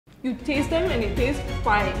You taste them and it tastes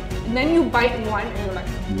fine. And then you bite one and you're like,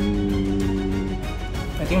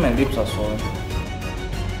 I think my lips are swollen.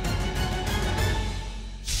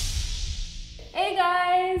 Hey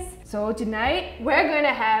guys! So tonight we're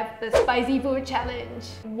gonna have the spicy food challenge.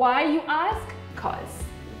 Why you ask? Cause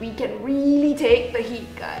we can really take the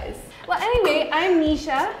heat, guys. Well, anyway, I'm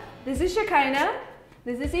Nisha. This is Shekinah.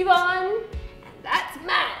 This is Evonne. And that's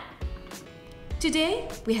Matt. Today,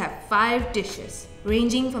 we have 5 dishes,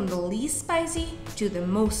 ranging from the least spicy to the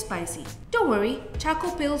most spicy. Don't worry, charcoal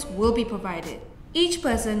pills will be provided. Each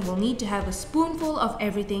person will need to have a spoonful of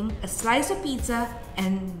everything, a slice of pizza,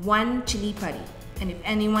 and 1 chili padi. And if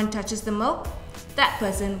anyone touches the milk, that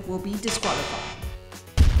person will be disqualified.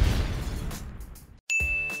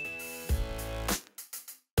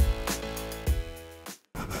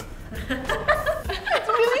 It's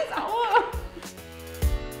really sour.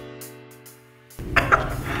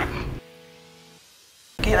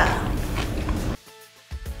 Okay lah.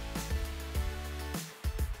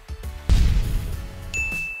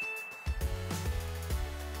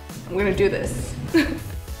 I'm gonna do this.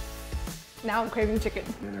 Now I'm craving chicken.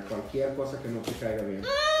 Cualquier cosa que no te caiga bien.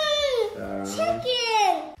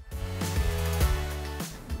 Chicken!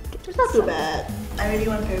 It's not too bad. I really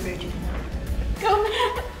want peri-peri chicken. Come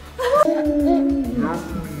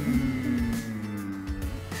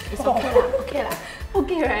It's okay lah, okay lah.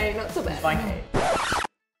 Okay right, not so bad. It's fine.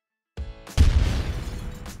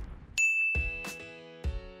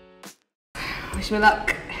 Wish me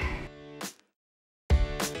luck.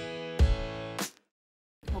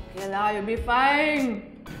 Okay lah, you'll be fine.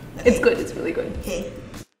 It's good, it's really good. Okay.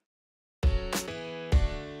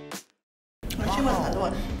 Actually, what's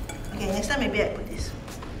another one? Okay, next time maybe I put this.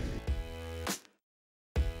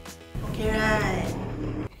 Okay, right.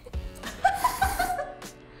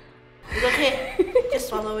 It's okay. Just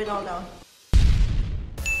swallow it all down.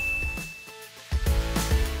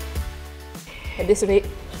 At this rate.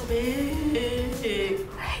 So big.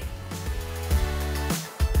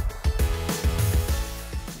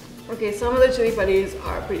 Okay, some of the chili padis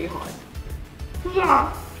are pretty hot.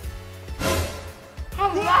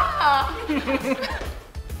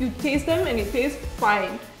 You taste them and it tastes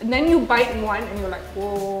fine. And then you bite one and you're like,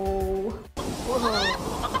 whoa.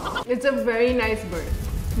 It's a very nice bird.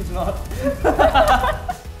 It's not.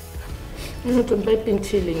 It's a bit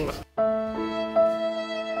chilling.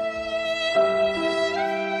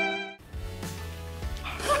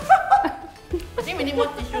 I think we need more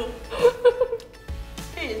tissue.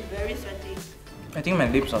 It is very sweaty. I think my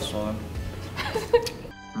lips are swollen.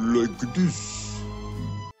 Like this.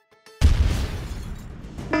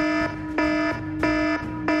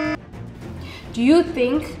 Do you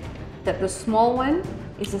think that the small one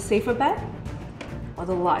is a safer bet or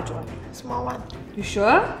the large one? Small one. You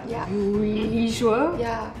sure? Yeah. You really sure?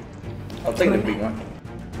 Yeah. I'll take the big one.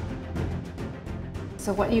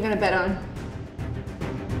 So what are you gonna bet on?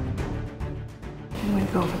 I'm gonna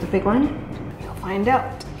go for the big one. You'll find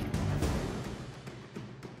out.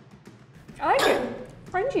 I like it.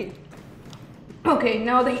 Crunchy. Okay,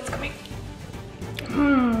 now the heat's coming.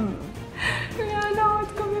 Yeah, now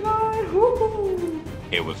it's coming on. Woohoo.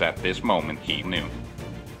 It was at this moment he knew.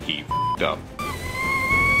 He f***ed up.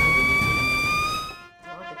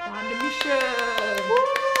 On the mission. Woo,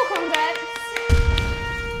 congrats.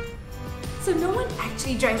 So no one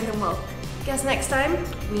actually drank the milk. Guess next time,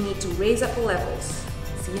 we need to raise up the levels.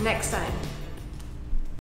 See you next time.